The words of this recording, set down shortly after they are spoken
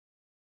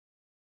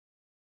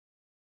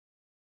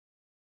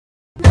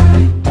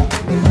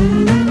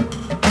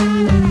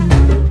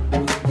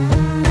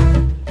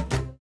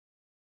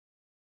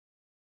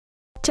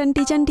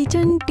చంటి చంటి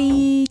చంటి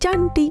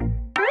చంటి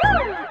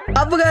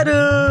అబ్బగారు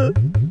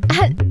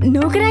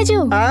Nookaraju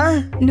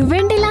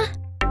నువ్వేంటిలా?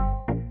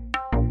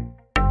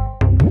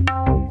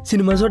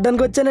 Cinema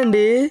చూడడానికి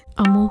వచ్చానండి.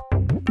 అమ్మో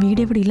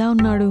వీడెప్పుడు ఇలా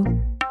ఉన్నాడు?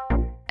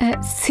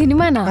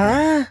 సినిమానా?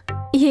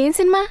 ఏం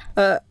సినిమా?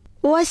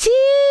 వసీ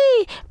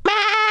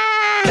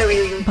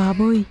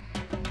బాబోయ్.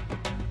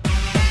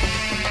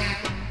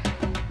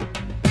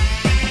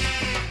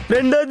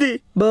 రెండోది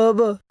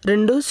బాబో,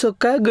 రెండు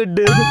సుక్క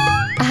గుడ్డు.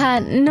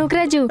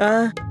 నూకరాజు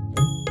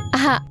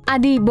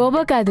అది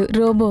బోబో కాదు,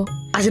 రోబో.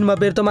 ఆ సినిమా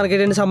పేరుతో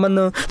మనకేంటి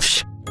సంబంధం?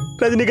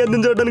 రజనీకాంత్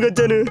చూడడానికి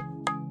వచ్చాను.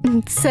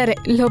 సరే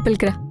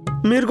లోపలికి రా.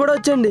 మీరు కూడా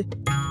వచ్చండి.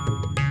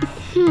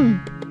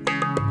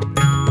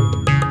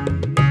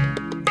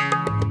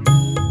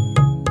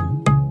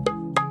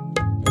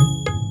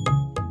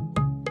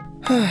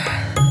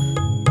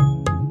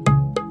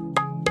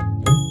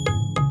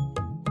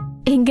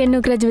 ఇంకేం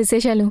నూకరాజు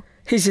విశేషాలు?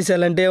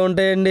 విశేషాలు అంటే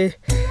ఏముంటాయండి?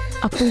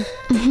 అప్పు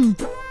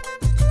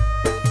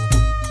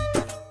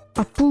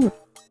అప్పు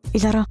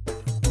ఇలారా.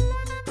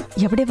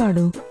 ఎవడే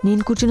వాడు?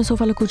 నేను కూర్చున్న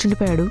సోఫాలో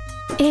కూర్చుండిపోయాడు.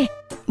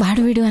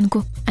 వాడు వీడు అనుకో,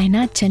 అయినా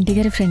చంటి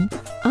గారి ఫ్రెండ్.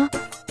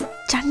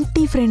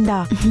 చంటి ఫ్రెండా?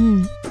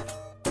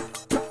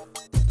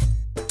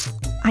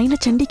 అయినా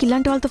చంటికి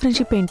ఇలాంటి వాళ్ళతో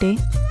ఫ్రెండ్షిప్ ఏంటే?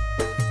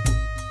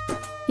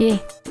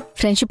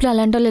 ఫ్రెండ్షిప్లో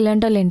అలాంటి వాళ్ళు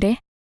ఇలాంటి వాళ్ళు ఏంటే?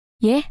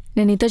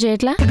 నేను నీతో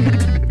చేయట్లా?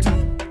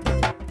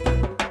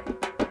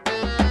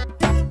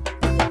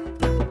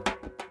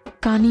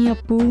 కానీ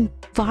అప్పు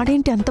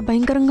వాడేంటి అంత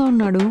భయంకరంగా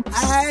ఉన్నాడు?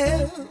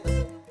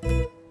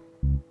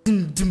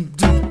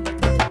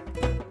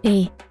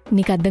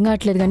 నీకు అర్థం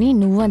కావట్లేదు కానీ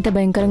నువ్వు అంత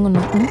భయంకరంగా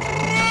ఉన్నావు.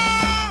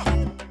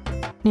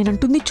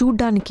 నేనంటుంది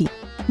చూడ్డానికి.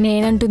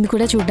 నేనంటుంది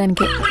కూడా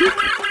చూడ్డానికే.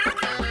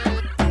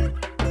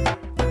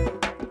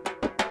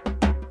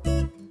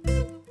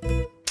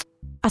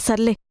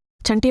 సర్లే,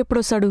 చంటి ఎప్పుడు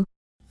వస్తాడు?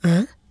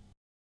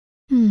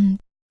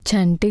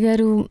 చంటి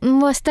గారు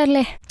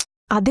వస్తారులే.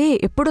 అదే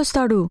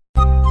ఎప్పుడొస్తాడు?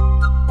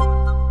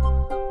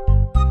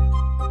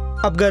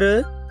 అబ్బగారు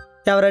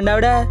ఎవరండి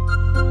ఆవిడ?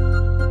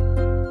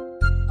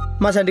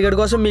 మా చంటిగడి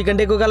కోసం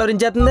మీకంటే ఎక్కువ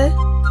కలవరించేస్తుంది.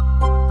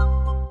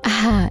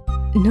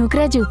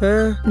 నూకరాజు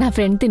నా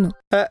ఫ్రెండ్ తిను.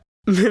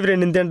 మీ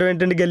ఫ్రెండ్ తింటాం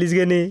ఏంటండి గలీజ్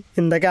గాని?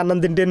 ఇందాక అన్నం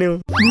తింటేను.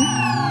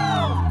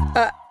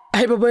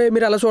 అయిపోయి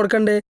మీరు అలా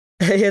చూడకండి,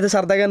 ఏదో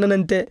సరదాగా అన్నాను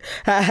అంతే.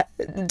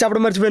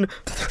 చెప్పడం మర్చిపోయాను.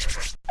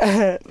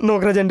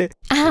 నూకరాజు అండి.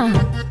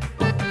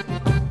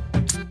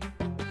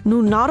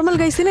 నువ్వు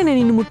నార్మల్గా ఇస్తేనే నేను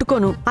నిన్ను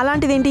ముట్టుకోను,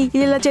 అలాంటిదేంటి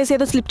ఇలా చేసి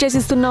ఏదో స్లిప్ చేసి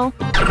ఇస్తున్నావు?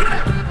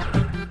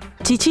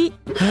 చిచి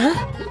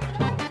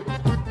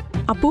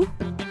అప్పు,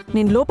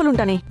 నేను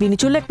లోపలుంటానే, దీన్ని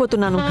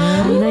చూడలేకపోతున్నాను.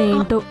 అయినా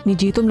ఏంటో నీ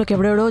జీవితంలోకి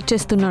ఎవడెవడో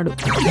వచ్చేస్తున్నాడు.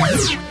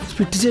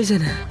 స్పిట్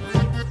చేశానా?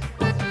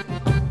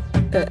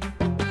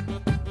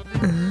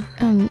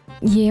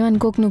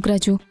 ఏమనుకోకు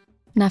నూకరాజు,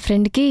 నా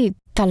ఫ్రెండ్కి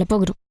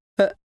తలపొగరు.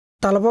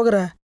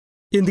 తలపొగరా?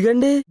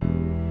 ఎందుకండి?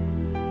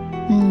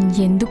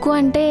 ఎందుకు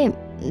అంటే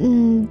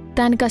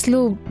దానికి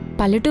అసలు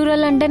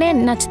పల్లెటూరులు అంటేనే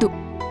నచ్చదు.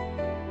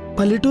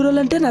 పల్లెటూరులు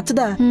అంటే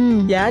నచ్చదా?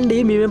 యాండి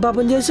మేమేం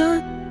పాపం చేసాం?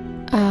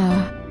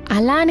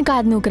 అలా అని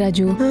కాదు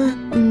నూకరాజు,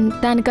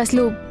 దానికి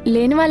అసలు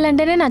లేని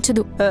వాళ్ళంటేనే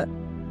నచ్చదు.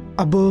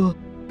 అబ్బో,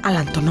 అలా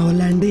అంటున్న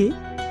వాళ్ళ అండి?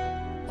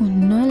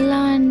 ఉన్నోళ్ళ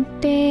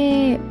అంటే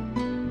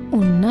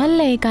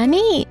ఉన్నోళ్ళే,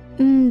 కానీ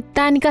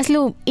దానికి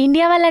అసలు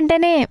ఇండియా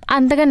వాళ్ళంటేనే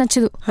అంతగా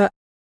నచ్చదు.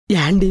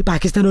 యాండి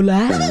పాకిస్తాన్ వాళ్ళ?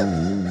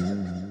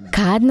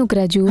 కాదు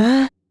నూకరాజు,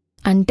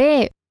 అంటే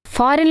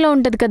ఫారిన్ లో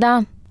ఉంటది కదా,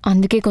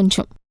 అందుకే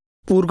కొంచెం.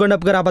 ఊరుకోండి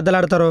అప్పుగారు, అబద్ధాలు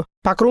ఆడతారు.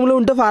 పక్క రూమ్ లో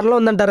ఉంటే ఫారెన్ లో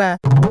ఉందంటారా?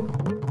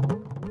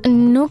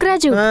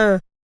 నూకరాజు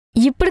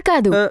ఇప్పుడు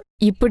కాదు,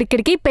 ఇప్పుడు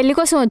ఇక్కడికి పెళ్లి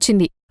కోసం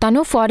వచ్చింది. తను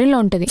ఫారిన్ లో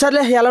ఉంటది.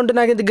 సర్లే, ఎలా ఉంటుంది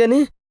నాకు ఎందుకు గాని.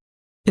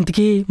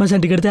 ఇంతకీ మా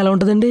చంటి గడితే ఎలా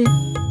ఉంటదండి?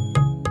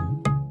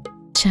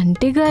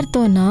 చంటి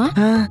గారితోనా?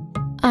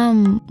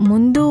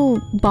 ముందు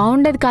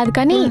బాగుండేది కాదు,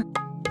 కానీ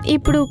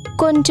ఇప్పుడు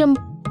కొంచెం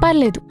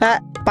పర్లేదు.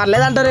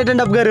 పర్లేదు అంటారు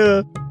ఏంటండి అబ్బు గారు?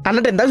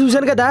 అన్నట్టు ఎంత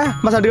చూశాను కదా,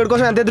 మా చంటి గడి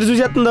కోసం ఎంత ఎదురు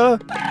చూసేస్తుందో.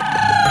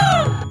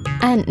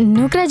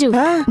 నూకరాజు,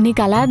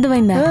 నీకు అలా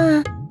అర్థమైందా?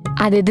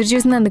 అది ఎదురు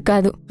చూసినందుకు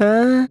కాదు,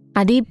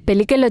 అది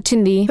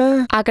పెళ్లికెళ్ళొచ్చింది,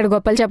 అక్కడ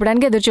గొప్పలు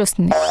చెప్పడానికి ఎదురు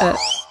చూస్తుంది.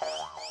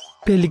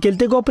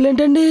 పెళ్లికెళ్తే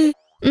గొప్పలేంటండి?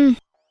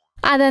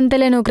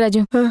 అదంతలే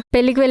నూకరాజు,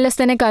 పెళ్లికి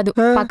వెళ్ళొస్తేనే కాదు,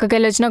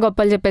 పక్కకెళ్ళొచ్చినా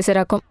గొప్పలు చెప్పేసే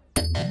రకం.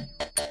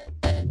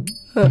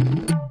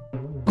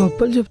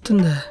 గొప్పలు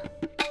చెప్తుందా?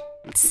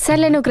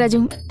 సర్లే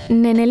నూకరాజు,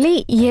 నేను వెళ్ళి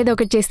ఏదో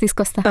ఒకటి చేసి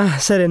తీసుకొస్తా.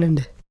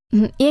 సరేనండి.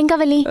 ఏం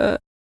కావాలి?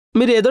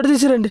 మీరు ఏదోటి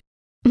తీసిరండి.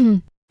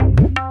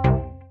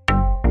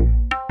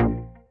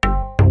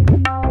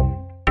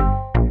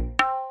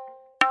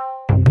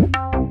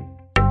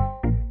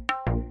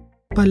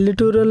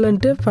 పల్లెటూరు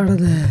వాళ్ళంటే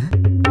పడదా,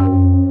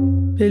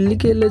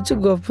 పెళ్ళికి వెళ్ళొచ్చి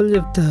గొప్పలు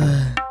చెప్తా.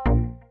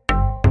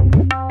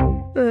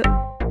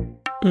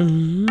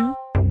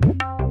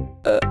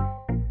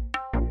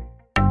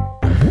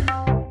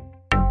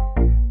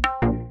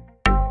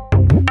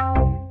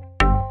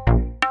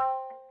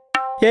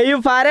 ఏ యు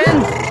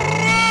ఫారెన్?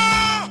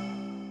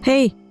 హే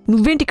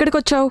నువ్వేంటి ఇక్కడికి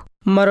వచ్చావు?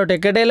 మరో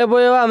టికెట్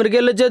వెళ్ళిపోయావా? అమెరికా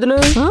వెళ్ళి వచ్చేది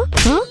నువ్వు.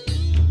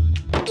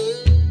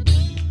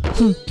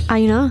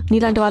 అయినా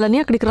నీలాంటి వాళ్ళని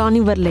అక్కడికి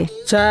రానివ్వర్లే.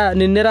 చా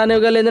నిన్నే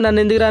రానివ్వగలేదు,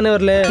 నన్ను ఎందుకు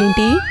రానివ్వరులే?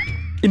 ఏంటి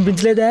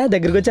వినిపించలేదా?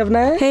 దగ్గరికి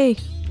వచ్చావనా? హే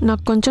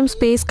నాకు కొంచెం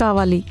స్పేస్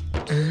కావాలి.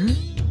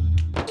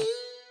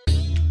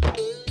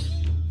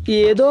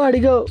 ఏదో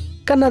అడిగావు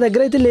కానీ నా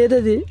దగ్గర అయితే లేదు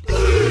అది.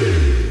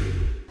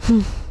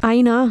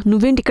 అయినా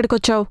నువ్వేంటి ఇక్కడికి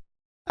వచ్చావు?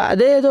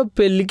 అదే ఏదో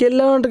పెళ్ళికి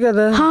వెళ్ళావు అంట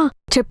కదా.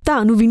 చెప్తా,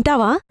 నువ్వు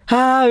వింటావా?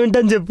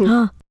 వింటాను, చెప్పు.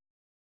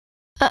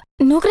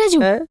 నూకరాజు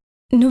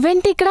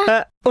నువ్వేంటి ఇక్కడ?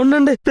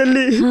 ఉండండి,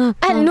 పెళ్ళి.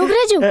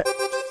 నూకరాజు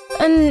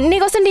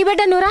నీకోసం టీ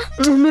పెట్టా, నువ్వురా.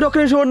 మీరు ఒక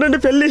నిమిషం ఉండండి,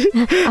 పెళ్ళి.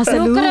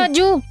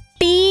 నూకరాజు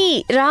టీ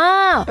రా.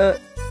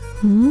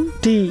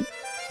 టీ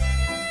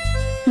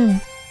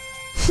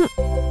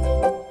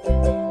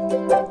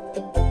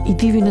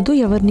ఇది వినదు,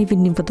 ఎవరిని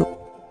వినివ్వదు.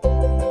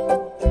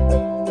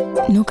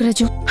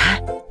 నూకరాజు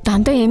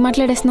దాంతో ఏం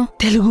మాట్లాడేస్తున్నావు?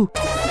 తెలుగు.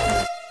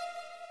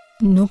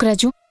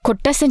 నూకరాజు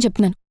కొట్టేస్తాను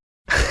చెప్తున్నాను.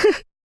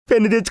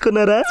 పెన్ను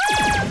తెచ్చుకున్నారా?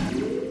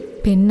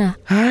 పెన్నా?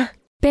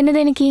 పెన్ను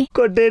దేనికి?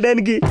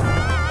 కొట్టేయడానికి.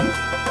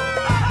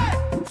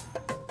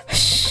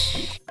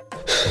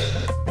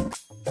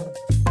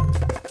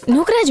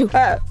 నూకరాజు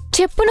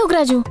చెప్పు.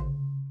 నూకరాజు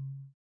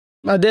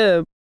అదే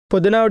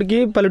పొద్దున ఆవిడకి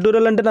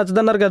పల్లెటూరు అంటే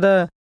నచ్చదన్నారు కదా,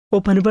 ఓ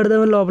పని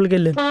పడదామని లోపలికి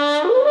వెళ్ళాను.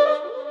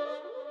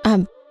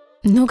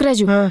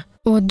 నూకరాజు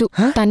వద్దు,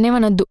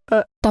 తన్నేమనొద్దు,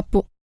 తప్పు.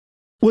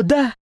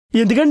 వద్దా?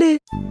 ఎందుకండి?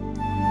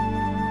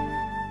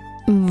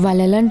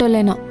 వాళ్ళు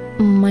ఎలాంటోళ్ళైనా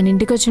మన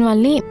ఇంటికి వచ్చిన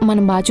వాళ్ళని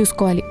మనం బాగా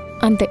చూసుకోవాలి,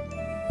 అంతే.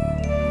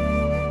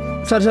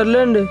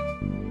 సర్లేండి.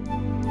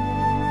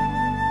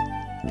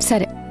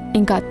 సరే,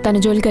 ఇంకా తన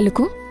జోలికి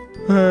వెళ్ళకు.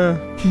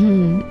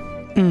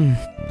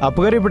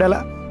 అప్పుగారు ఇప్పుడు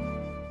ఎలా?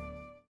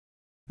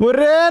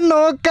 ఒరే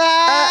నోకా,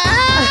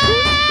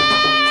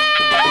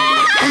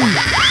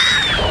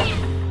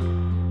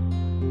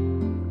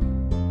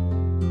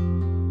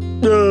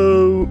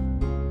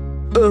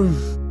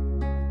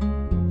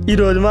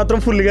 ఈరోజు మాత్రం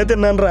ఫుల్గా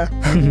తిన్నాను రా.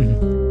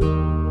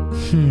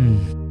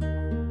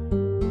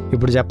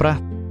 ఇప్పుడు చెప్పరా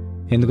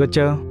ఎందుకు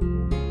వచ్చావు?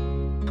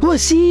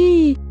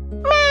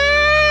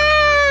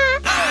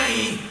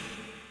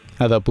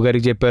 అది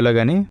అప్పుగారికి చెప్పేలా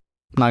గాని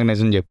నాకు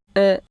నిజం చెప్పు.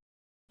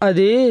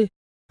 అది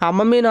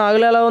అమ్మ మీ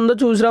నాగులు ఎలా ఉందో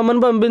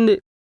చూసిరామని పంపింది.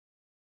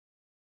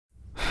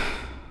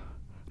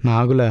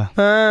 నాగులా?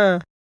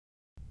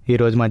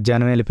 ఈరోజు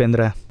మధ్యాహ్నం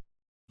వెళ్ళిపోయిందిరా.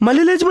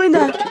 మళ్ళీ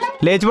లేచిపోయిందా?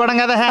 లేచిపోవడం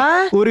కదా,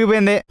 ఊరికి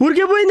పోయింది.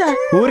 ఊరికే పోయిందా?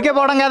 ఊరికే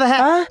పోవడం కదా,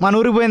 మన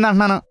ఊరికి పోయింది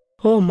అంటున్నాను.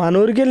 ఓ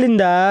మన ఊరికి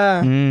వెళ్ళిందా?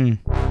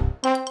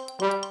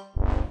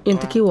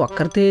 ఇంతకీ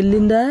ఒక్కరితో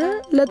వెళ్ళిందా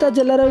లేకపోతే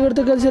జిల్లారావు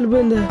గారితో కలిసి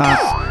వెళ్ళిపోయిందా?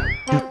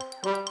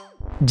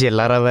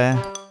 జిల్లారావా?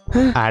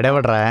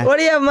 ఆడేవడరా?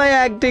 ఓడి అమ్మాయి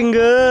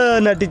యాక్టింగ్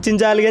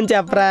నటించాలి కానీ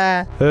చెప్పరా.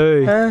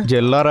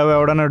 జిల్లారావు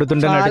ఎవడని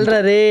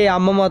అడుగుతుంటే రే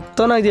అమ్మ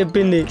మొత్తం నాకు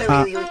చెప్పింది.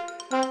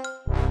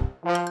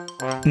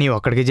 నీ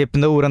ఒక్కడికి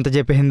చెప్పిందో ఊరంతా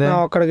చెప్పేసిందా?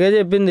 ఒక్కడికే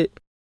చెప్పింది.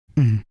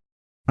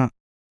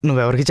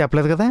 నువ్వెవరికి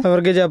చెప్పలేదు కదా?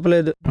 ఎవరికి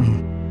చెప్పలేదు.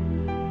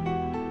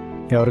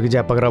 ఎవరికి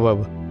చెప్పకరా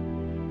బాబు.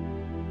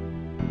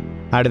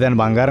 ఆడి దాని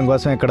బంగారం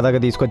కోసం ఇక్కడ దాకా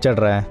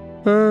తీసుకొచ్చాడురా.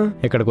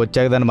 ఇక్కడికి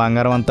వచ్చాక దాని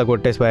బంగారం అంతా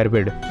కొట్టేసి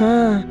పారిపోయాడు.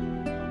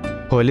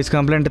 పోలీస్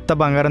కంప్లైంట్ ఇస్తా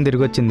బంగారం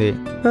తిరిగి వచ్చింది.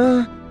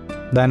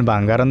 దాని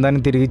బంగారం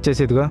దాన్ని తిరిగి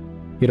ఇచ్చేసి ఇదిగో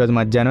ఈరోజు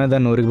మధ్యాహ్నమే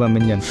దాన్ని ఊరికి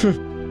పంపించాను.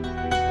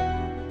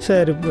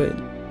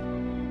 సరిపోయింది.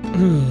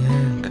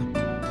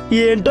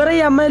 ఏంటోరా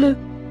ఈ అమ్మాయిలు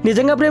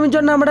నిజంగా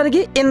ప్రేమించోడిని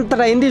నమ్మడానికి ఇంత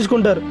టైం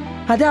తీసుకుంటారు.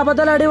 అదే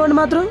అబద్ధాలు ఆడేవాడిని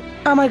మాత్రం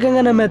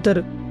అమాయకంగా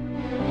నమ్మేస్తారు.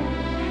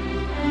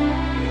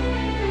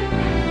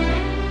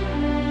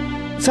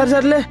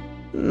 సర్లే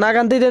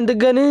నాకంత ఇది ఎందుకు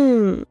గాని,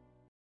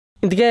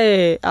 ఇందుకే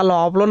ఆ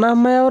లోపల ఉన్న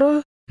అమ్మాయి ఎవరు?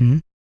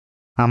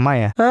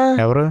 అమ్మాయా?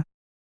 ఎవరు?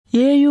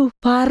 ఏయు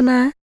పార్నా?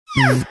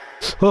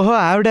 ఓహో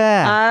ఆవిడ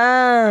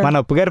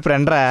మన అప్పుగారి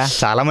ఫ్రెండ్ రా,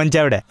 చాలా మంచి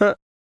ఆవిడ.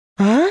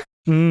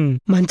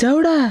 మంచి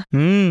ఆవిడ?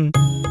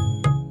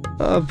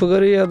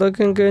 అప్పుగారు ఏదో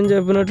ఇంకేం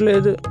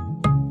చెప్పినట్లేదు.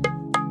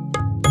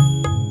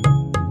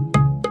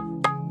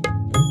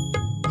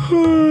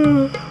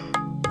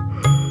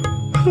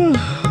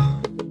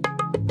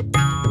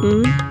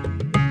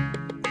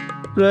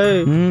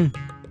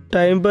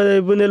 టైం 10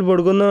 అయిపోయింది, వెళ్ళి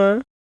పడుకుందామా?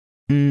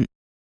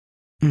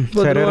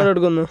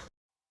 మాట్లాడుకుందాం.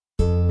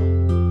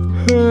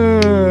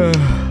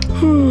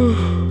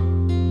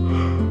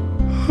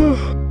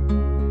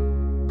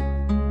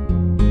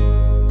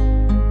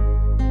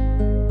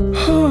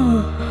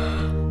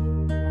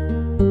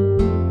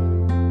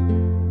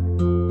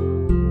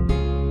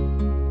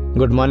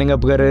 గుడ్ మార్నింగ్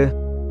అప్పు గారు.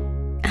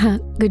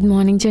 గుడ్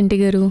మార్నింగ్ చంటి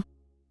గారు.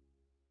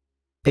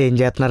 ఏం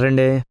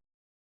చేస్తున్నారండి?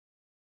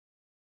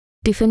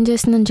 టిఫిన్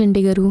చేస్తున్నాను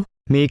చంటి గారు.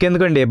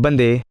 మీకెందుకండి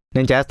ఇబ్బంది,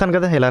 నేను చేస్తాను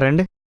కదా, ఇలా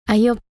రండి.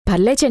 అయ్యో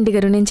పర్లే చంటి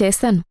గారు, నేను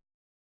చేస్తాను.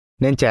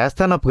 నేను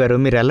చేస్తాను అప్పు గారు,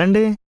 మీరు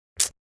వెళ్ళండి.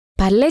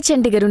 పర్లే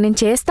చంటి గారు, నేను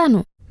చేస్తాను.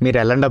 మీరు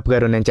వెళ్ళండి అప్పు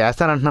గారు, నేను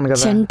చేస్తాను అంటున్నాను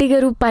కదా. చంటి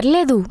గారు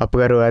పర్లేదు. అప్పు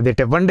గారు అది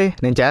ఇవ్వండి,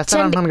 నేను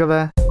చేస్తాను అంటున్నాను కదా,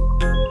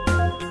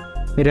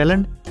 మీరు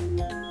వెళ్ళండి.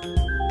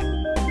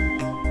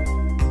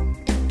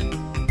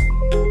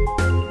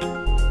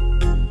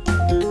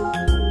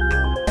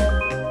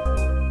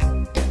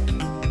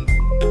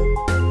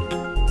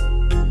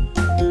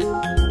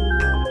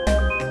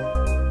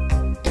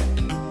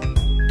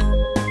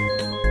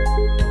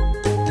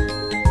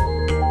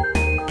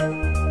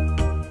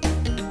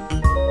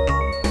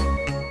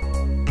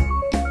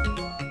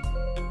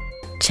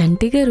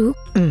 చంటి గారు,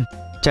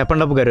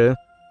 చెప్పండి అప్పు గారు.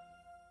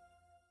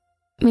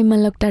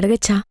 మిమ్మల్ని ఒకటి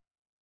అడగచ్చా?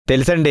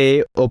 తెలుసండి,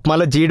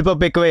 ఉప్మాలో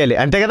జీడిపప్పు ఎక్కువ వేయాలి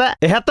అంతే కదా,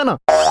 వేస్తాను.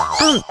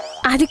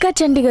 అది కాదు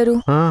చంటి గారు,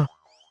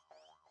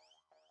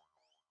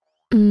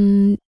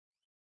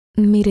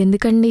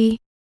 మీరెందుకండి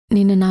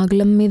నిన్న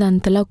నాగులం మీద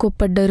అంతలా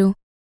కోప్పడ్డారు?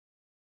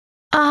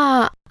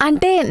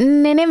 అంటే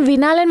నేనేం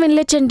వినాలని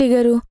వినలేదు చంటి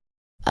గారు.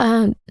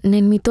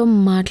 నేను మీతో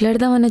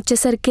మాట్లాడదామని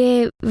వచ్చేసరికే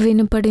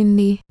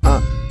వినపడింది.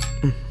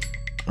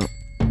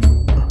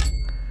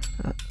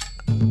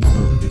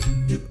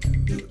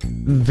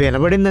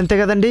 వినబడింది అంతే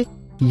కదండి,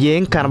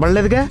 ఏం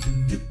కనబడలేదుగా.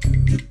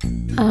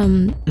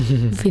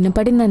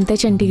 వినపడింది అంతే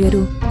చంటి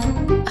గారు.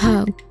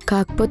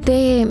 కాకపోతే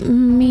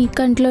మీ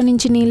కంట్లో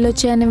నుంచి నీళ్ళు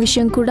వచ్చాయన్న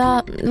విషయం కూడా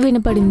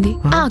వినపడింది.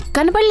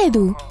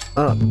 కనపడలేదు.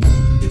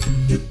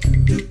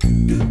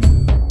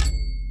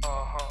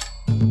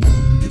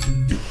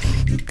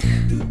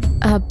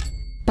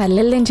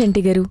 పల్లెల్లేని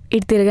చంటి గారు,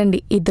 ఇటు తిరగండి,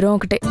 ఇద్దరం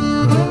ఒకటే.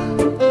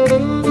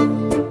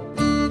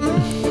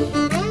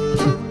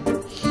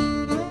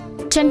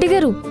 చంటి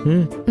గారు,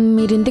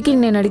 మీరింతకీ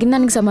నేను అడిగిన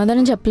దానికి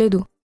సమాధానం చెప్పలేదు.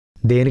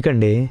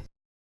 దేనికండి?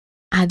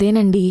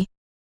 అదేనండి,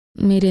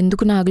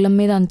 మీరెందుకు నాగులం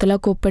మీద అంతలా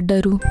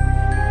కోప్పడ్డారు?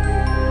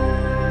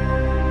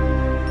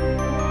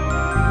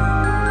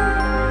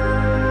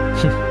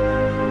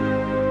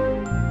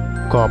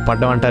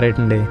 కోప్పడ్డం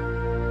అంటారేటండి?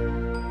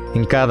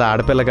 ఇంకా అది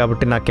ఆడపిల్ల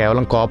కాబట్టి నాకు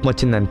కేవలం కోపం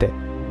వచ్చిందంతే.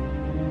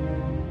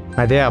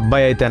 అదే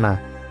అబ్బాయి అయితేనా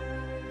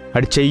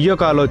అడి చెయ్యో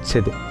కాలో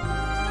వచ్చేది.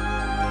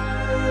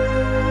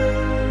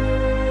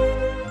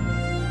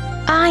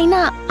 ఆయన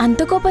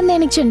అంత కోపం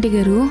దేనికి చంటి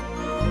గారు?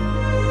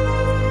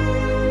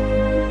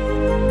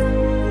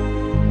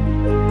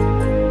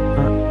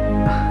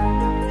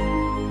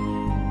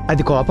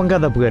 అది కోపం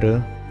కాదు అప్పు గారు,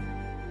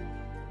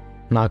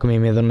 నాకు మీ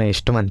మీద ఉన్న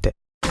ఇష్టం అంతే.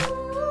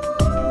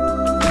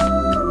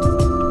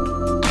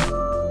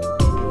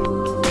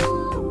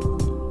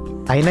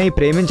 అయినా ఈ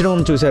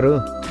ప్రేమించడం చూశారు,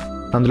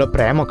 అందులో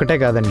ప్రేమ ఒక్కటే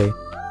కాదండి,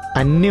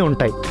 అన్నీ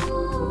ఉంటాయి.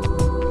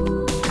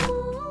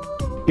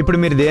 ఇప్పుడు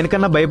మీరు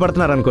దేనికన్నా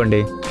భయపడుతున్నారనుకోండి,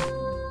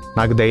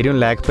 నాకు ధైర్యం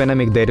లేకపోయినా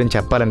మీకు ధైర్యం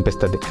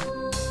చెప్పాలనిపిస్తుంది.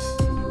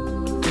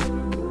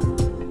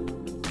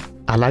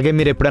 అలాగే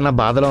మీరు ఎప్పుడైనా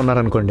బాధలో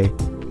ఉన్నారనుకోండి,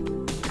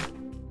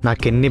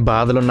 నాకెన్ని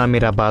బాధలున్నా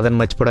మీరు ఆ బాధను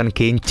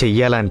మర్చిపోవడానికి ఏం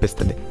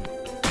చెయ్యాలనిపిస్తుంది.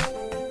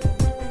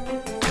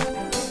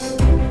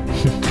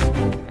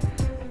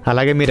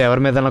 అలాగే మీరు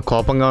ఎవరి మీద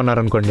కోపంగా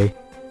ఉన్నారనుకోండి,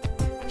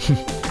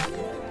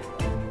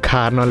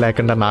 కారణం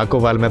లేకుండా నాకు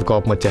వాళ్ళ మీద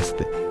కోపం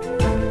వచ్చేస్తుంది.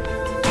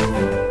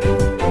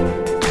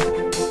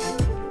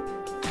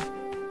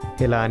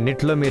 ఇలా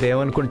అన్నిట్లో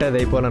మీరేమనుకుంటే అది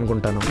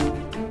అయిపోవాలనుకుంటాను,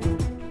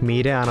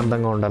 మీరే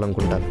ఆనందంగా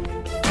ఉండాలనుకుంటాను.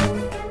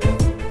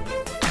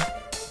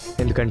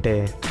 ఎందుకంటే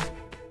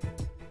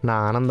నా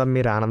ఆనందం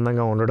మీరు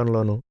ఆనందంగా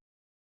ఉండడంలోనూ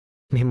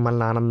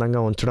మిమ్మల్ని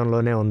ఆనందంగా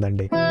ఉంచడంలోనే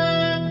ఉందండి.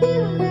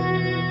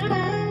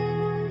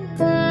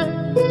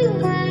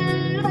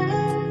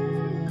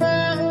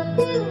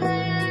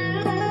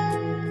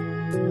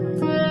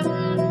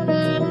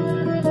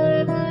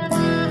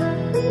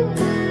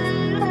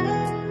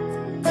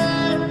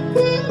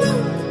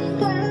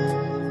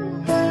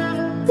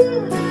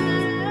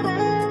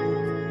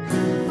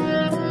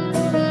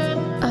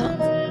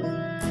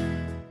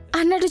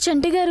 అన్నాడు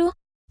చంటి గారు,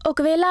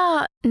 ఒకవేళ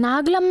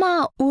నాగులమ్మ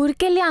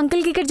ఊరికెళ్ళి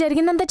అంకుల్కి ఇక్కడ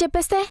జరిగిందంతా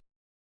చెప్పేస్తే?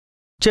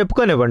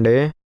 చెప్పుకోనివ్వండి.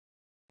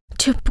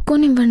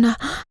 చెప్పుకోనివ్వండా?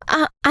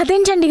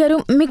 అదేం చంటి గారు,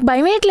 మీకు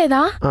భయం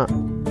వేయట్లేదా?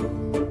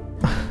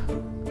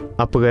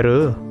 అప్పుగారు,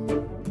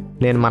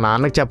 నేను మా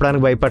నాన్నకి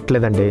చెప్పడానికి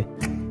భయపడలేదండి,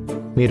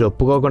 మీరు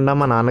ఒప్పుకోకుండా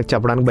మా నాన్నకి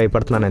చెప్పడానికి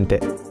భయపడుతున్నాను అంతే.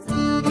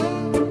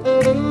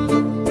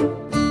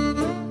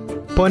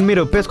 పోనీ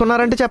మీరు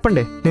ఒప్పేసుకున్నారంటే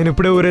చెప్పండి, నేను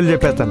ఇప్పుడే ఊరెళ్ళి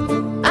చెప్పేస్తాను.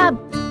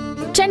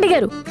 చంటి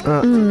గారు,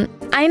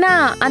 అయినా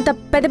అంత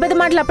పెద్ద పెద్ద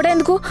మాటలు అప్పుడే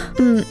ఎందుకు?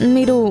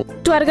 మీరు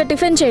త్వరగా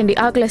టిఫిన్ చేయండి,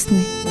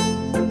 ఆకలిస్తుంది.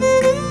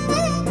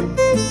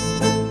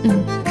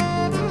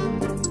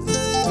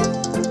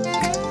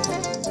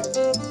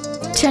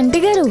 చంటి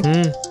గారు,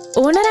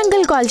 ఓనర్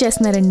అంకుల్ కాల్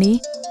చేస్తున్నారండి.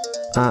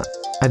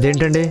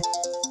 అదేంటండి,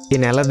 ఈ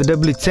నెల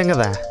డబ్బులు ఇచ్చాం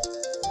కదా.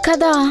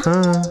 కదా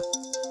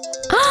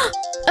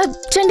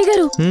చంటి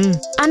గారు,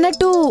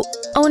 అన్నట్టు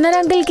ఓనర్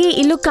అంకుల్ కి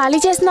ఇల్లు ఖాళీ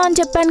చేస్తున్నావు అని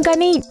చెప్పాను,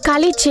 కానీ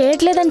ఖాళీ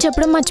చేయట్లేదని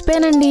చెప్పడం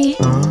మర్చిపోయానండి.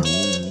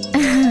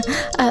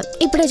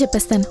 ఇప్పుడే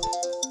చెప్పేస్తాను.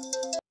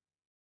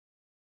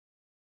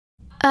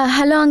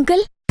 Hello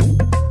uncle.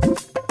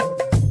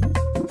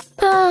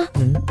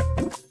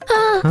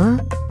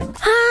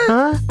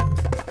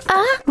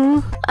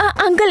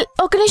 అంకుల్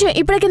ఒక్క నిమిషం,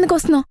 ఇప్పుడే కిందకు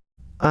వస్తున్నాం.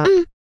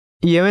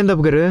 ఏమైంది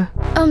అప్పు గారు?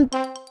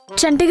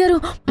 చంటి గారు,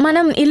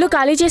 మనం ఇల్లు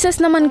ఖాళీ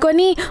చేసేస్తున్నాం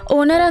అనుకొని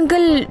ఓనర్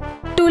అంకుల్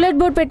టూలెట్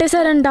బోర్డ్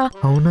పెట్టేశారంట.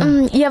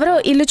 ఎవరో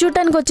ఇల్లు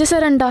చూడటానికి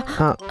వచ్చేసారంట.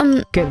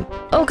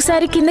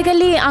 ఒకసారి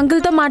కిందకెళ్ళి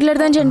అంకుల్ తో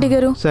మాట్లాడదాం చంటి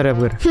గారు. సరే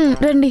అప్పు గారు,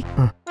 రండి.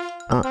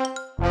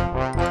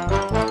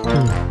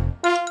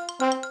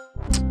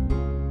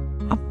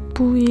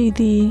 అప్పు,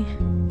 ఇది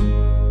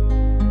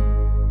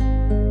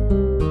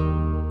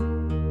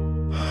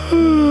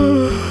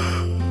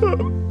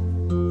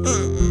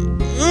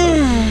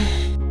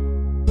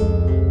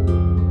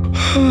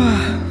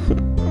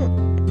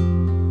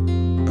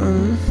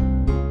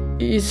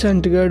ఈ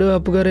సంటిగాడు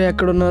అప్పుగారు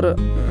ఎక్కడున్నారు?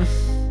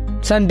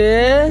 సంటే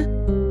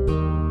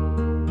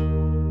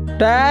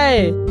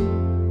టాయ్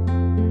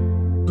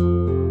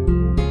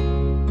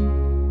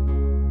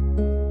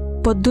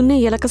పొద్దున్నే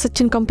ఎలక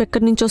సచ్చిన కంపు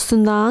ఎక్కడి నుంచి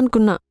వస్తుందా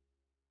అనుకున్నా.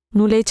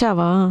 నువ్వు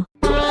లేచావా?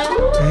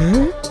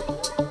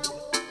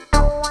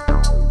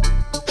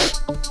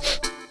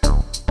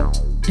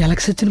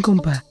 ఎలక సచ్చిన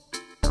కొంప.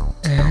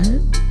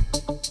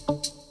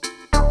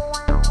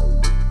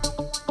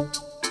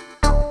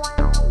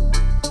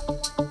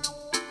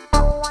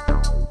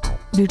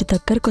 వీడి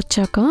దగ్గరకు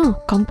వచ్చాక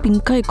కంపు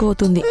ఇంకా ఎక్కువ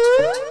అవుతుంది.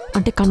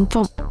 అంటే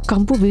కన్ఫర్మ్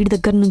కంపు వీడి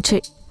దగ్గర నుంచే.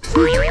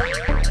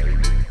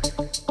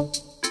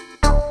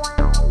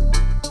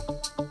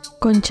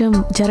 కొంచెం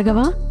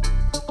జరగవా?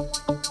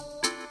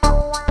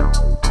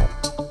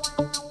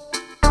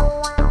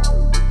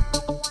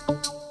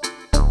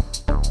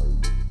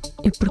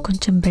 ఇప్పుడు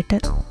కొంచెం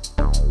బెటర్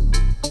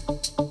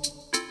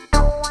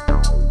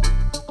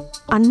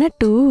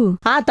అన్నట్టు.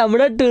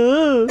 తమ్ముడట్టు.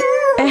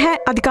 ఏహే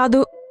అది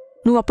కాదు.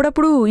 నువ్వు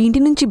అప్పుడప్పుడు ఇంటి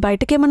నుంచి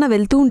బయటకేమన్నా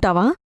వెళ్తూ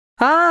ఉంటావా?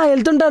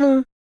 వెళ్తుంటాను.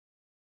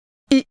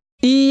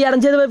 ఈ ఎడం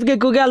చేతి వైపుకి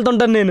ఎక్కువగా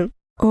వెళ్తుంటాను నేను.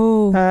 ఓ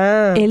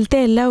వెళ్తే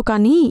వెళ్ళావు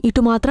కానీ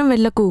ఇటు మాత్రం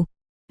వెళ్ళకు.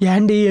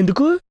 యాండి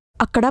ఎందుకు?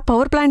 అక్కడ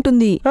పవర్ ప్లాంట్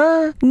ఉంది.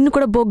 నిన్ను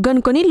కూడా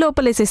బొగ్గనుకొని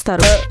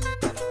లోపలేసేస్తారు.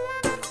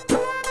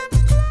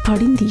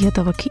 పడింది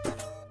యతవకి.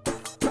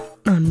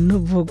 నన్ను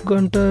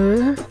బొగ్గంటే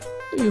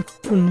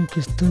ఇప్పుడు నీకు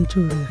ఇస్తాను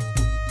చూడు.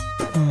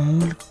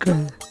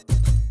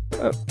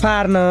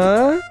 పార్నా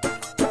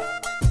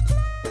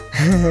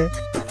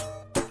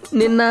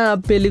నిన్న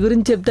పెళ్లి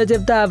గురించి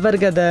చెప్తా ఆపారు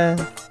కదా,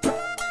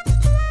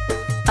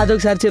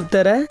 అదొకసారి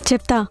చెప్తారా?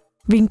 చెప్తా,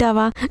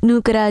 వింటావా?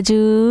 నూకరాజు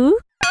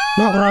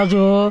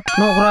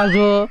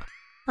నోకరాజు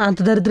అంత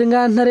దరిద్రంగా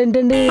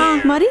అంటున్నారేంటండి?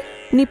 మరి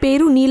నీ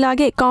పేరు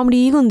నీలాగే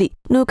కామెడీగా ఉంది,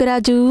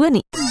 నూకరాజు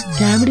అని.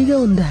 కామెడీగా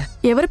ఉందా?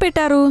 ఎవరు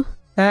పెట్టారు?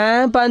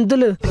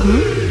 పంతులు.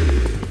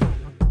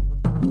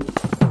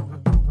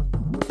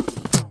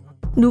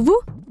 నువ్వు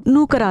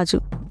నూకరాజు,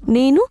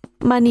 నేను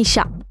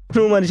మనీషా.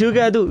 నువ్వు మనిషివి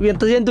కాదు,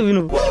 వింత జంతువు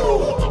నువ్వు.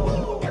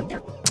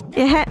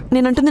 ఏహే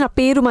నేనంటుంది నా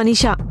పేరు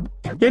మనీషా.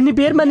 నీ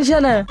పేరు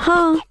మనీషానా?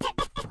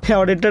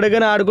 ఎవడెట్టాడు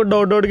కానీ ఆడుకో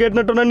డౌట్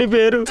ఎట్టినట్టున్నా నీ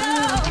పేరు.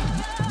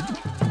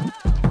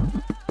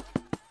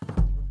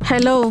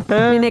 హలో,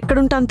 నేను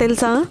ఎక్కడుంటాను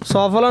తెలుసా?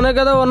 సోఫాలోనే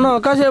కదా ఉన్నావు,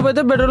 కాసేపు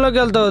అయితే బెడ్రూమ్ లోకి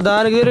వెళ్తావు,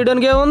 దానికి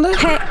తెలియడానికి ఏముంది?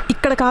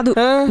 ఇక్కడ కాదు,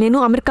 నేను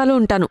అమెరికాలో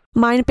ఉంటాను.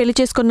 మా ఆయన పెళ్లి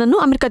చేసుకుని నన్ను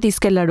అమెరికా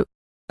తీసుకెళ్లాడు.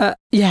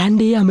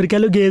 యాండి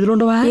అమెరికాలో గేదెలు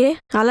ఉండవా? ఏ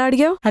అలా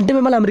అడిగావు? అంటే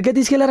మిమ్మల్ని అమెరికా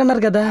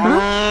తీసుకెళ్లారన్నారు కదా.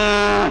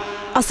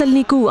 అసలు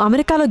నీకు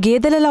అమెరికాలో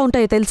గేదెలు ఎలా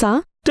ఉంటాయో తెలుసా?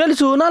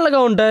 తెలుసు, నల్లగా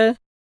ఉంటాయి.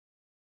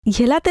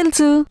 ఎలా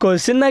తెలుసు?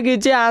 క్వశ్చన్ నాకు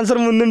ఇచ్చి ఆన్సర్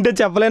ముందుంటే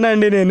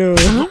చెప్పలేనండి నేను.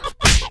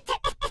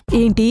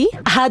 ఏంటి?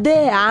 అదే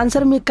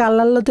ఆన్సర్ మీ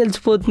కళ్ళల్లో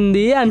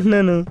తెలిసిపోతుంది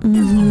అంటున్నాను.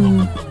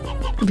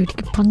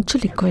 వీటికి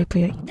పంచులు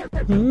ఎక్కువైపోయాయి.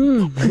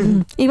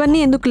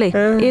 ఇవన్నీ ఎందుకులే,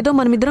 ఏదో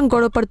మనమిద్దరం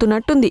గొడవ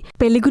పడుతున్నట్టుంది.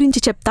 పెళ్లి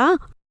గురించి చెప్తా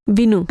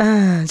విను.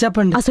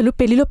 చెప్పండి. అసలు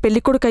పెళ్లిలో పెళ్లి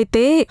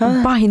కొడుకైతే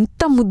బా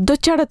ఎంత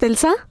ముద్దొచ్చాడో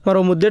తెలుసా? మరో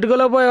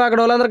ముద్దెట్టుకోలేకపోయావు, అక్కడ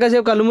వాళ్ళందరూ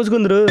కాసేపు కళ్ళు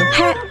మూసుకుందరు.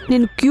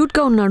 నేను క్యూట్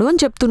గా ఉన్నాడు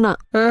అని చెప్తున్నా.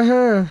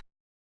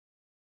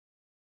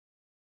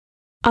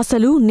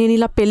 అసలు నేను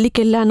ఇలా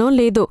పెళ్లికెళ్ళానో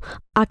లేదో,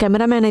 ఆ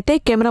కెమెరామ్యాన్ అయితే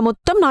కెమెరా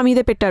మొత్తం నా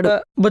మీదే పెట్టాడు.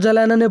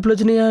 భుజాలైనా నొప్పులు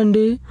వచ్చినాయా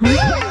అండి?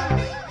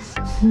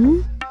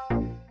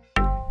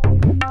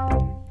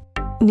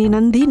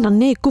 నేనంది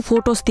నన్నే ఎక్కువ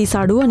ఫొటోస్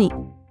తీసాడు అని.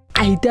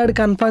 అయితే ఆడు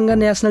కన్ఫర్మ్ గా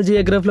నేషనల్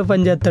జియోగ్రఫీ లో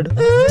పనిచేస్తాడు.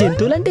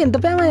 జంతువులంటే ఎంత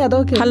ప్రేమ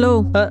అదొకే. హలో,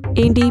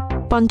 ఏంటి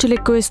పంచులు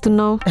ఎక్కువ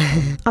వేస్తున్నావు?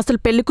 అసలు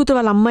పెళ్లి కూతురు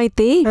వాళ్ళ అమ్మ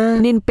అయితే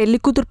నేను పెళ్లి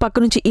కూతురు పక్క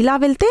నుంచి ఇలా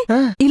వెళ్తే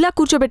ఇలా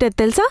కూర్చోబెట్టేది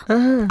తెలుసా?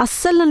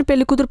 అస్సలు నన్ను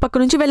పెళ్లి కూతురు పక్క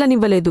నుంచి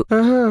వెళ్ళనివ్వలేదు.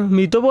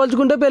 మీతో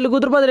పోల్చుకుంటే పెళ్లి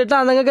కూతురు 10 రెట్లు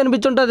అందంగా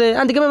కనిపించుంటది,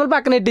 అందుకే మిమ్మల్ని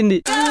పక్కనెట్టింది.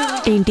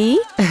 ఏంటి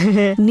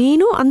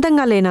నేను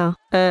అందంగా లేనా?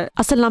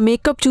 అసలు నా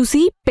మేకప్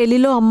చూసి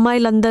పెళ్లిలో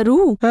అమ్మాయిలందరూ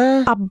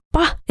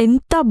అబ్బా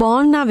ఎంత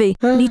బాగున్నావే,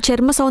 నీ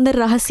చర్మ సౌందర్య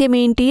రహస్యం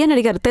ఏంటి అని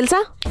అడిగారు తెలుసా?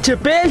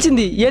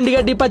 చెప్పేయాల్సింది,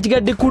 ఎండుగడ్డి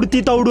పచ్చిగడ్డి కుడితి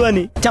తౌడు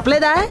అని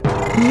చెప్పలేదా?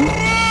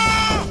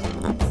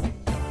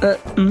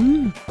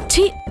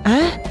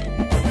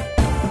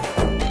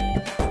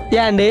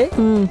 అండి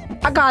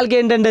ఆ కాలుకి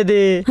ఏంటండి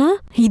అది?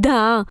 ఇదా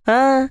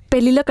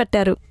పెళ్లిలో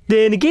కట్టారు.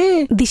 దేనికి?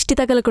 దిష్టి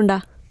తగలకుండా.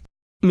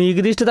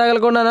 మీకు దిష్టి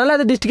తగలకుండానా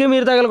లేదా దిష్టికి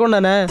మీరు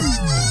తగలకుండానా?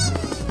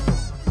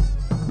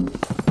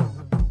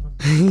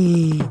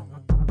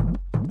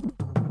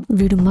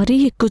 వీడు మరీ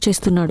ఎక్కువ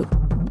చేస్తున్నాడు.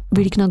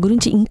 వీడికి నా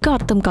గురించి ఇంకా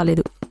అర్థం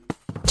కాలేదు,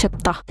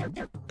 చెప్తా.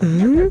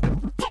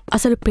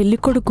 అసలు పెళ్లి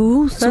కొడుకు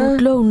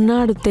సూట్ లో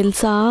ఉన్నాడు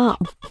తెలుసా?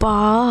 అబ్బా,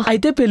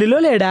 అయితే పెళ్లిలో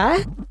లేడా?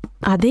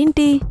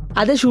 అదేంటి?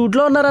 అదే షూట్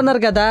లో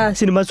ఉన్నారన్నారు కదా,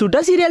 సినిమా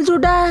షూటా సీరియల్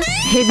షూటా?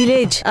 హే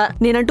విలేజ్,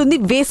 నేనంటుంది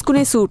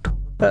వేసుకునే సూట్.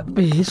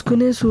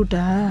 వేసుకునే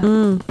సూటా?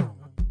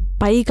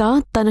 పైగా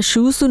తన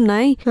షూస్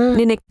ఉన్నాయి,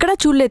 నేనెక్కడా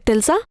చూడలేదు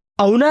తెలుసా?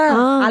 అవునా?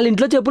 వాళ్ళ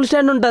ఇంట్లో చెప్పుల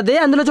స్టాండ్ ఉంటది,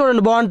 అందులో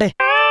చూడండి బాగుంటాయి.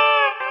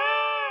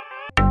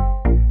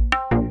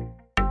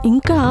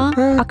 ఇంకా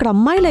అక్కడ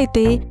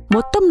అమ్మాయిలైతే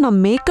మొత్తం నా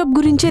మేకప్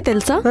గురించే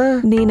తెలుసా?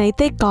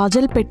 నేనైతే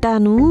కాజల్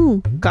పెట్టాను.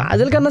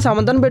 కాజల్ కన్నా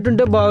సమంతాన్ని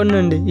పెట్టుంటే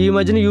బాగుండండి. ఈ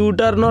మధ్యన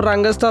యూటర్న్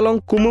రంగస్థలం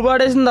కుమ్ము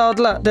పాడేసింది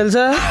అవతల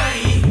తెలుసా?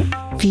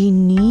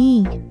 వీణ్ణి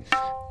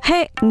హే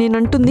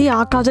నేనంటుంది ఆ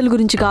కాజల్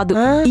గురించి కాదు,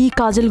 ఈ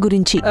కాజల్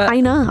గురించి.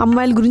 అయినా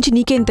అమ్మాయిల గురించి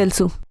నీకేం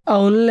తెలుసు?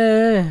 అవునులే.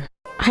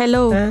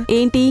 హలో,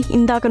 ఏంటి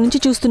ఇందాక నుంచి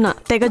చూస్తున్నా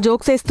తెగ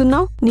జోక్స్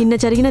వేస్తున్నావు? నిన్న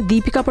జరిగిన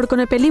దీపిక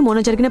పడుకునే పెళ్లి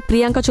మొన్న జరిగిన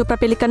ప్రియాంక చోప్రా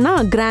పెళ్లి కన్నా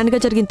గ్రాండ్ గా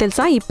జరిగింది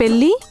తెలుసా ఈ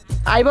పెళ్లి?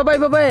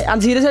 అయిపోయి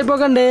అంత సీరియస్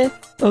అయిపోకండి.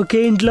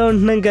 ఒకే ఇంట్లో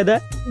ఉంటున్నాం కదా,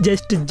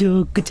 జస్ట్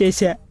జోక్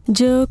చేశా.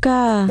 జోకా?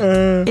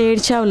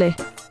 ఏడ్చావులే.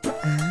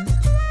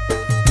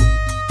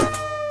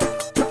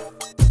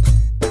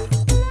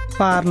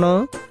 పార్నో,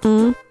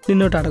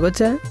 నిన్నోటి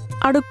అడగొచ్చా?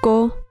 అడుక్కో.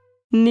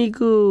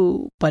 నీకు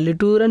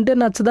పల్లెటూరు అంటే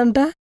నచ్చదంట?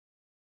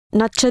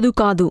 నచ్చదు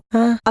కాదు,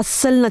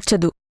 అస్సలు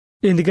నచ్చదు.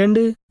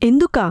 ఎందుకండి?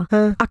 ఎందుకా?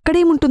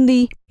 అక్కడేముంటుంది?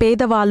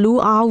 పేదవాళ్ళు,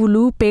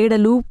 ఆవులు,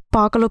 పేడలు,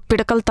 పాకలో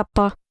పిడకలు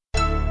తప్ప.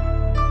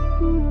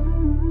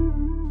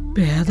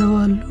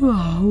 పేదవాళ్ళు,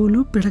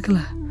 ఆవులు, పిడకల?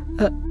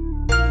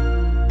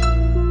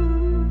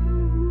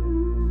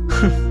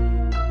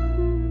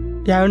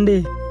 ఏమండి,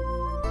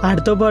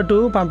 వాటితో పాటు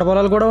పంట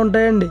పొలాలు కూడా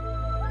ఉంటాయండి.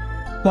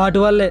 వాటి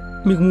వల్లే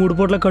మీకు 3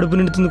 పూట్ల కడుపు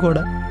నిండుతుంది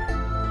కూడా.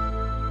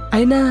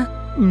 అయినా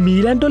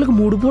మీలాంటి వాళ్ళకి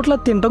 3 పూట్ల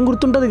తినటం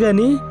గుర్తుంటది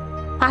కానీ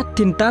ఆ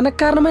తినటానికి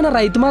కారణమైన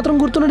రైతు మాత్రం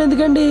గుర్తున్నాడు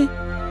ఎందుకండి?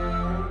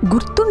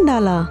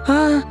 గుర్తుండాలా?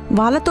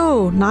 వాళ్ళతో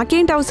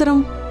నాకేంటి అవసరం?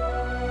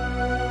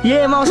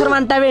 ఏం అవసరం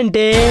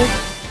అంటావేంటే?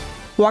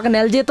 1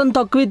 నెల జీతం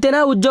తక్కువ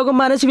ఇస్తేనా ఉద్యోగం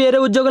మానేసి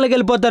వేరే ఉద్యోగంలోకి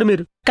వెళ్ళిపోతారు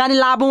మీరు. కానీ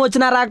లాభం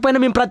వచ్చినా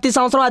రాకపోయినా మేము ప్రతి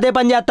సంవత్సరం అదే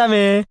పని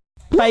చేస్తామే.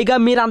 పైగా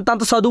మీరు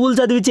అంతంత చదువులు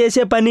చదివి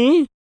చేసే పని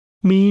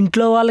మీ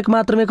ఇంట్లో వాళ్ళకి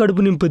మాత్రమే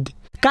కడుపు నింపుద్ది.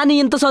 కానీ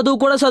ఇంత చదువు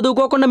కూడా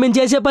చదువుకోకుండా మేము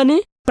చేసే పని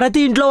ప్రతి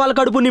ఇంట్లో వాళ్ళ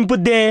కడుపు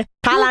నింపుద్దే.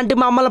 అలాంటి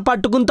మమ్మల్ని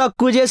పట్టుకుని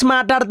తక్కువ చేసి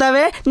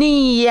మాట్లాడతావే నీ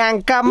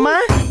ఎంకమ్మ.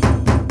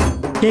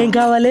 ఏం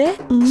కావాలి?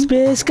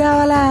 స్పేస్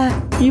కావాలా?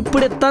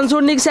 ఇప్పుడు ఇస్తాను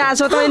చూడు నీకు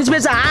శాశ్వతమైన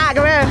స్పేస్.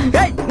 ఆగవే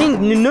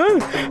నిన్ను.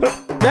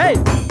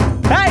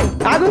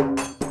 ఆగు.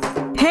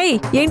 హే,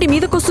 ఏంటి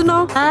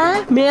మీదకొస్తున్నావు?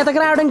 మీదకి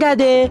రావడం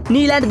కాదే,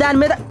 నీలాంటి దాని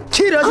మీద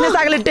రోజునే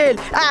తగలెట్టే.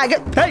 ఆగే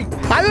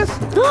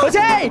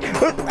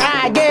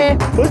ఆగే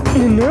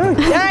నిన్ను.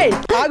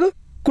 ఆగు.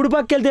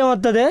 కుడిపక్కెళ్తే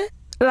ఏమొస్తుంది?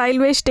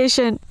 Railway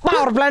station.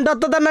 పవర్ ప్లాంట్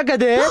వస్తుంది అన్నా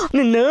కదే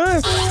నిన్ను.